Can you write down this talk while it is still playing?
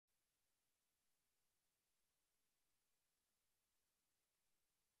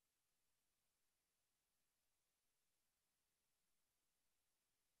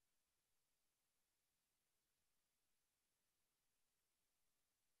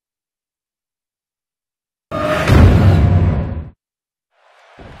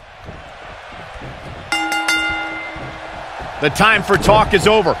The time for talk is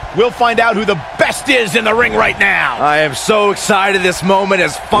over. We'll find out who the best is in the ring right now. I am so excited this moment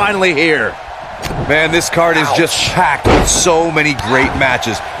is finally here. Man, this card is just packed with so many great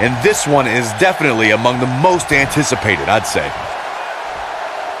matches, and this one is definitely among the most anticipated, I'd say.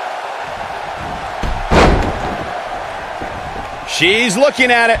 She's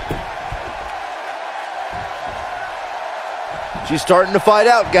looking at it. She's starting to fight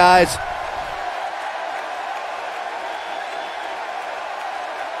out, guys.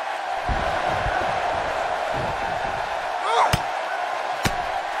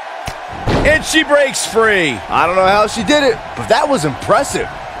 And she breaks free. I don't know how she did it, but that was impressive.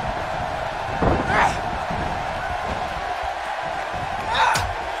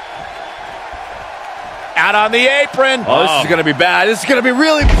 Out on the apron. Oh, this is going to be bad. This is going to be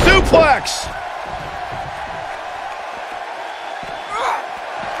really... Suplex.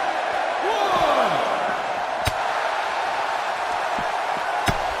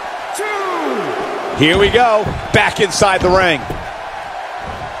 Here we go. Back inside the ring.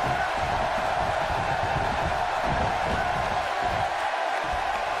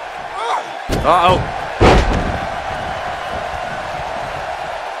 Uh-oh.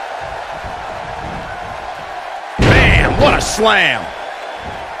 Man, what a slam.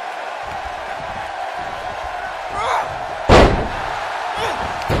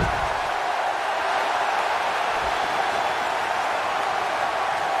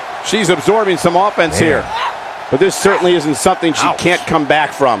 She's absorbing some offense here. But this certainly isn't something she can't come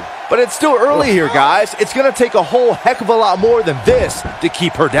back from. But it's still early here, guys. It's going to take a whole heck of a lot more than this to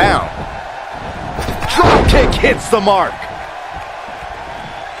keep her down. Drop kick hits the mark.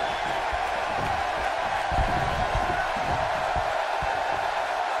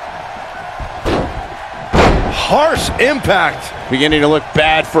 Harsh impact. Beginning to look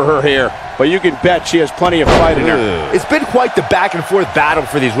bad for her here, but you can bet she has plenty of fight in her. It's been quite the back and forth battle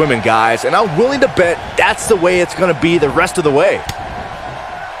for these women, guys, and I'm willing to bet that's the way it's going to be the rest of the way.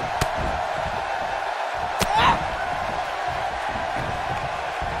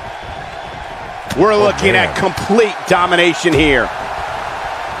 We're looking at complete domination here.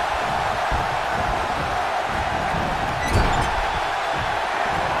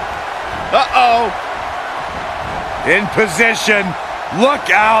 Uh-oh. In position. Look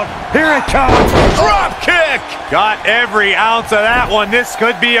out. Here it comes. Drop kick. Got every ounce of that one. This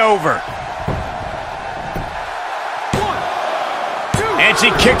could be over. And she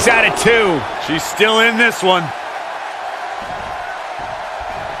kicks out at 2. She's still in this one.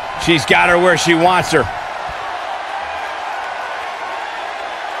 She's got her where she wants her.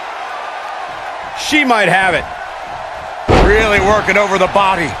 She might have it. Really working over the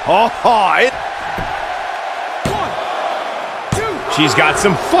body. She's got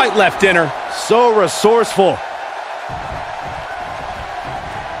some fight left in her. So resourceful.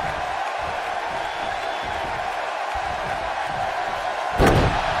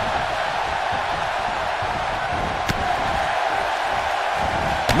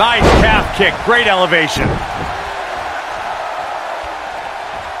 Nice calf kick. Great elevation.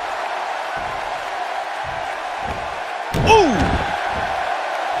 Ooh!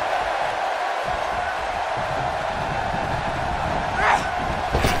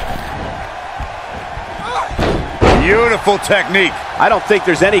 Beautiful technique. I don't think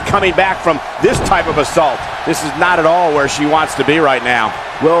there's any coming back from this type of assault. This is not at all where she wants to be right now.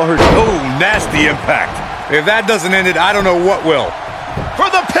 Well, her... Oh, nasty impact. If that doesn't end it, I don't know what will. For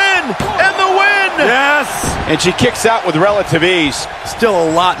the pin and the win! Yes! And she kicks out with relative ease. Still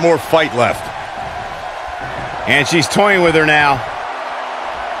a lot more fight left. And she's toying with her now.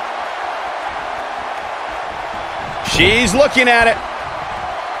 She's looking at it.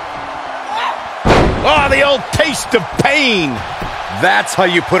 Oh, the old taste of pain. That's how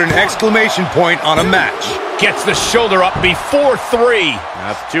you put an exclamation point on a match. Gets the shoulder up before 3.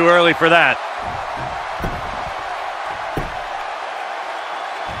 That's too early for that.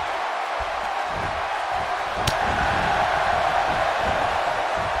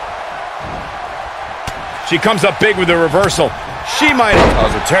 She comes up big with the reversal. She might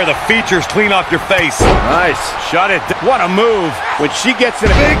tear the features clean off your face. Nice. Shut it. What a move. When she gets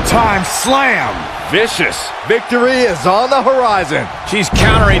in a big time slam. Vicious. Victory is on the horizon. She's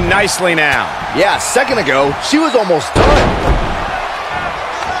countering nicely now. Yeah, a second ago, she was almost done.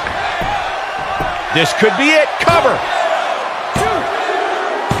 This could be it. Cover.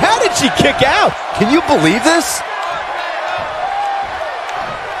 How did she kick out? Can you believe this?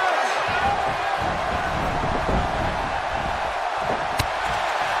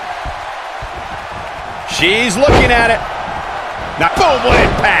 She's looking at it. Now, boom, what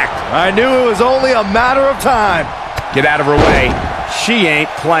impact. I knew it was only a matter of time. Get out of her way. She ain't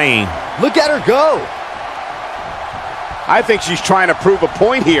playing. Look at her go. I think she's trying to prove a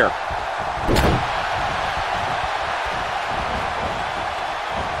point here.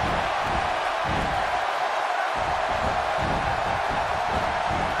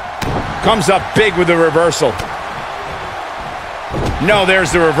 Comes up big with the reversal. No,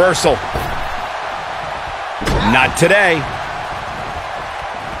 there's the reversal. Not today.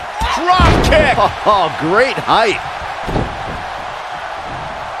 Drop kick. Oh, great height.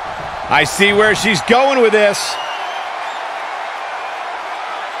 I see where she's going with this.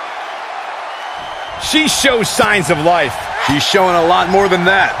 She shows signs of life. She's showing a lot more than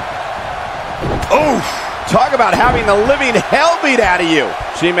that. Oof. Talk about having the living hell beat out of you.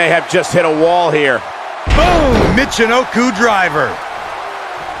 She may have just hit a wall here. Boom! Michinoku driver.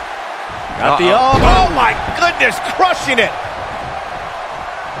 Got the oh my goodness, crushing it.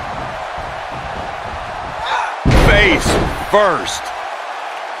 Face first.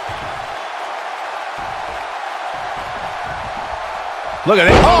 Look at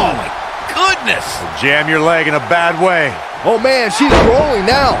it. Oh my goodness. Jam your leg in a bad way. Oh man, she's rolling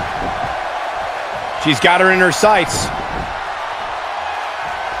now. She's got her in her sights.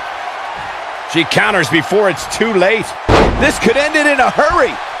 She counters before it's too late. This could end it in a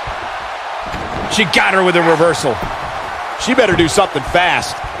hurry. She got her with a reversal. She better do something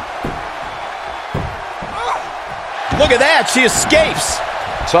fast. Look at that, she escapes.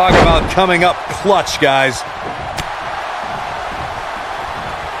 Talk about coming up clutch, guys.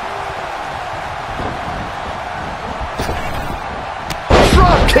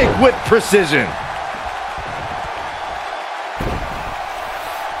 Drop kick with precision.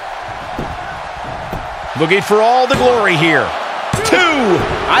 Looking for all the glory here. 2.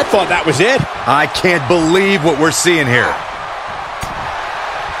 I thought that was it. I can't believe what we're seeing here.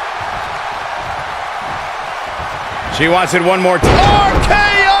 She wants it one more time.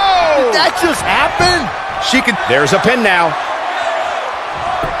 RKO! Did that just happen? She can. There's a pin now.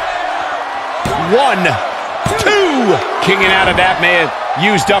 1, 2. Kicking out of that man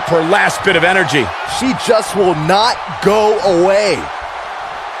used up her last bit of energy. She just will not go away.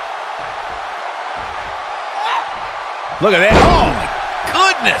 Look at that. Oh, my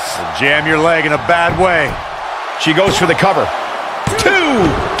goodness. Jam your leg in a bad way. She goes for the cover. 2.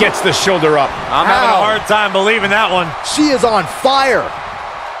 Gets the shoulder up. I'm having a hard time believing that one. She is on fire.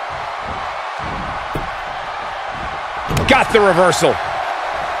 Got the reversal.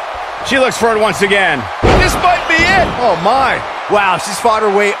 She looks for it once again. This might be it. Oh, my. Wow, she's fought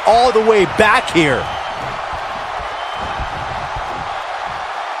her way all the way back here.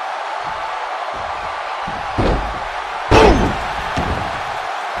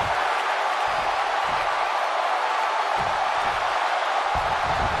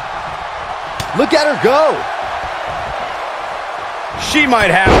 Look at her go. She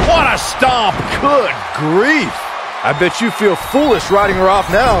might have. What a stomp. Good grief. I bet you feel foolish riding her off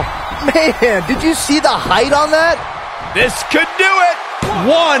now. Man, did you see the height on that? This could do it.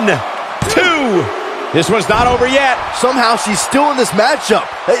 1, 2. This one's not over yet. Somehow she's still in this matchup.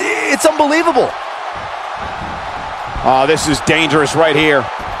 It's unbelievable. Oh, this is dangerous right here.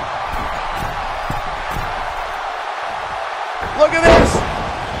 Look at this.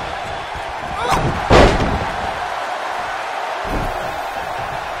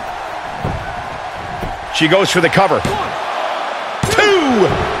 She goes for the cover. 2.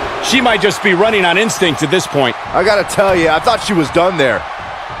 She might just be running on instinct at this point. I gotta tell you, I thought she was done there.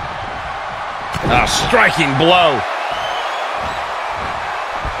 A striking blow.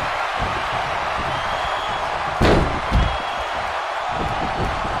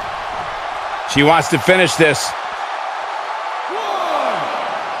 She wants to finish this.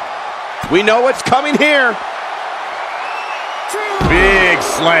 1. We know what's coming here. 2. Big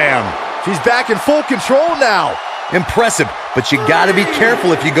slam. She's back in full control now. Impressive, but you gotta be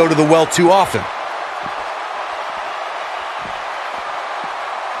careful if you go to the well too often. 4.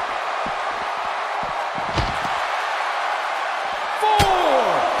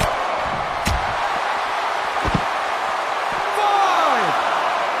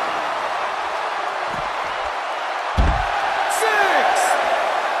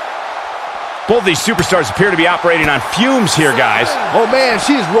 5. 6. Both these superstars appear to be operating on fumes here, guys. Oh, man,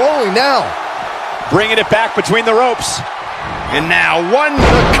 she's rolling now. Bringing it back between the ropes. And now one.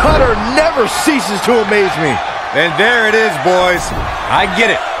 The cutter never ceases to amaze me. And there it is, boys. I get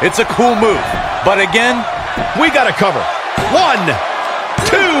it. It's a cool move. But again, we got to cover. 1,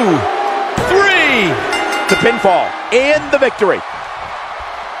 2, 3. The pinfall and the victory.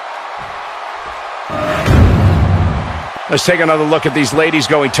 Let's take another look at these ladies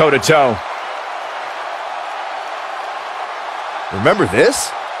going toe-to-toe. Remember this?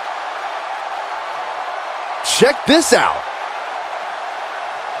 Check this out.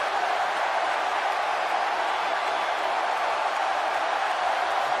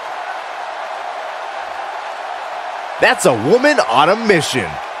 That's a woman on a mission.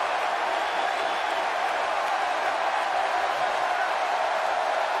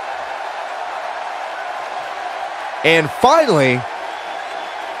 And finally,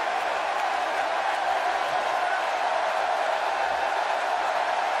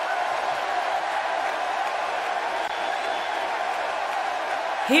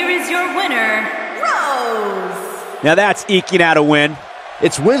 here is your winner, Rose. Now that's eking out a win.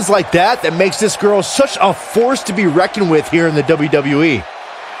 it's wins like that that makes this girl such a force to be reckoned with here in the WWE.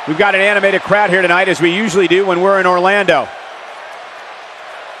 We've got an animated crowd here tonight, as we usually do when we're in Orlando.